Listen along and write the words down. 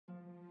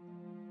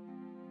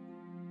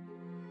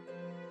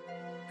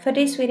For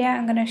this video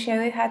I'm gonna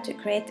show you how to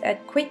create a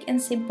quick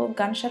and simple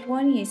gunshot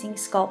wound using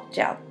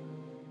sculptgel.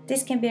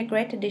 This can be a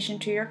great addition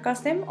to your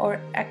costume or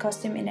a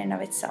costume in and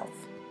of itself.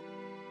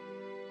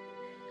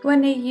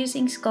 When you're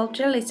using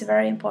sculptgel, it's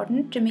very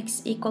important to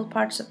mix equal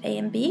parts of A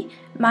and B.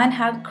 Mine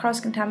had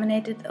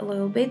cross-contaminated a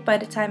little bit by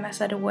the time I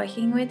started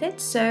working with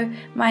it, so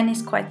mine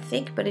is quite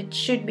thick, but it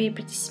should be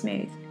pretty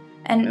smooth.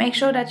 And make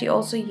sure that you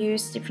also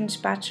use different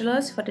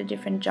spatulas for the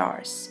different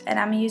jars. And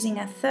I'm using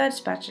a third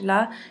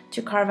spatula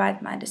to carve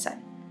out my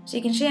design. So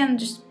you can see I'm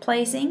just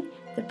placing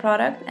the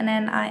product and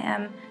then I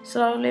am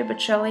slowly but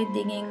surely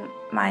digging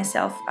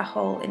myself a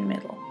hole in the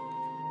middle.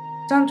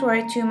 Don't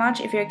worry too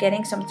much if you're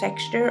getting some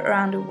texture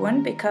around the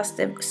wound, because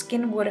the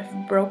skin would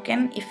have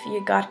broken if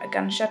you got a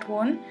gunshot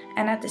wound,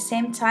 and at the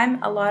same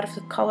time a lot of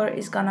the color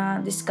is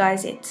gonna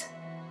disguise it.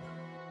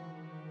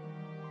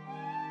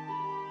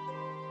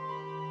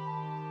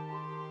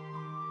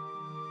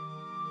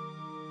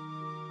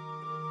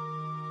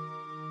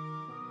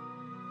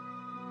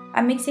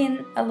 I'm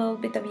mixing a little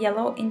bit of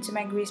yellow into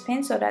my grease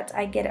paint so that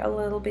I get a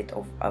little bit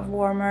of a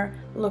warmer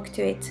look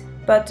to it,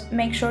 but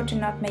make sure to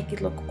not make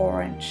it look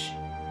orange.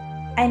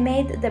 I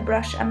made the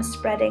brush I'm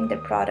spreading the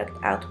product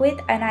out with,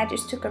 and I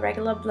just took a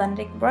regular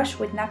blending brush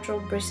with natural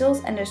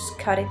bristles and just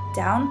cut it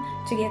down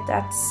to get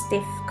that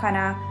stiff kind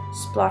of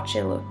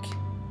splotchy look.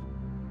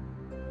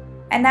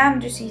 And now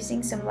I'm just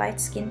using some light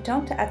skin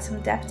tone to add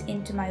some depth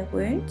into my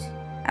wound.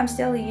 I'm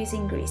still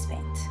using grease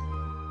paint.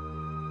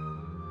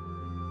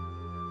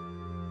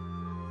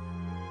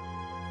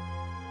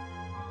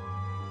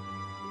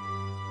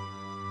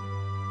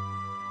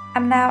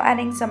 I'm now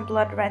adding some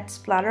blood red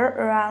splatter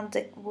around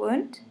the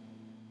wound.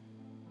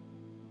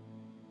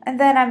 And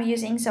then I'm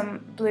using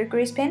some blue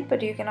grease paint,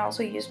 but you can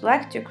also use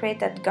black to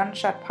create that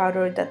gunshot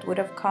powder that would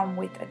have come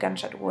with a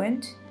gunshot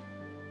wound.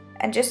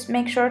 And just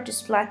make sure to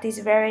splat this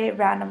very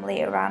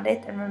randomly around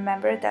it, and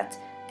remember that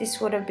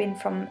this would have been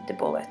from the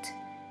bullet.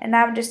 And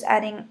now I'm just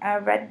adding a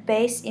red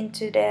base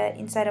into the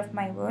inside of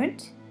my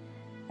wound.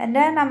 And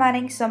then I'm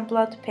adding some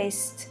blood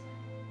paste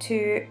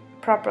to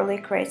properly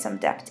create some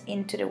depth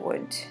into the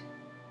wound.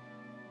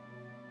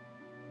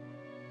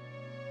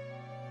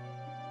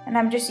 And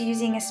I'm just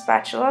using a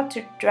spatula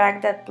to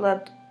drag that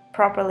blood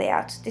properly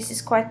out. This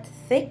is quite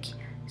thick,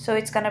 so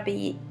it's gonna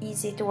be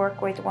easy to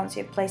work with once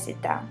you place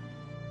it down.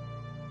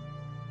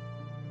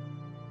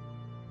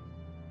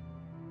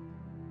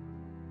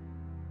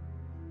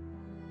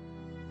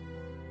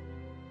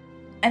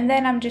 And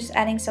then I'm just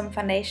adding some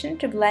foundation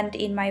to blend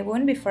in my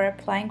wound before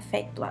applying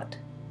fake blood.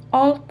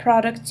 All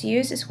products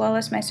used as well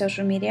as my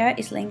social media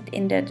is linked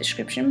in the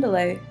description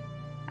below.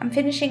 I'm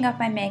finishing up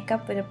my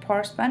makeup with a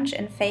pore sponge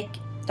and fake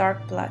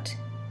dark blood.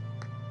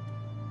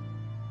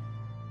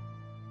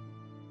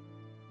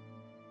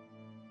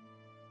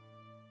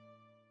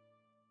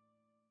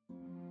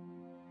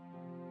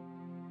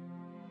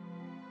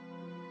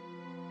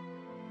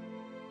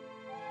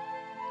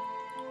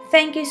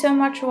 Thank you so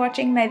much for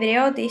watching my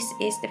video. This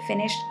is the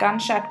finished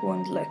gunshot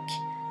wound look.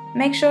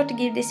 Make sure to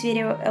give this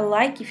video a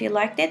like if you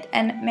liked it,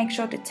 and make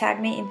sure to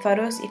tag me in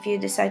photos if you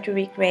decide to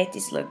recreate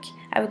this look.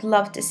 I would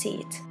love to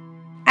see it.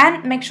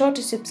 And make sure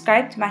to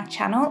subscribe to my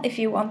channel if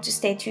you want to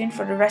stay tuned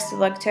for the rest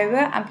of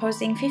October. I'm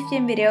posting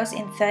 15 videos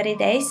in 30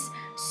 days,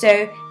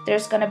 so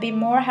there's gonna be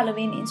more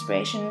Halloween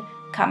inspiration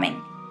coming.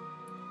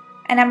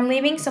 And I'm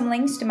leaving some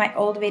links to my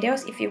old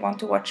videos if you want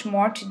to watch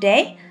more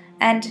today,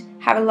 and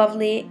have a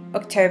lovely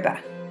October.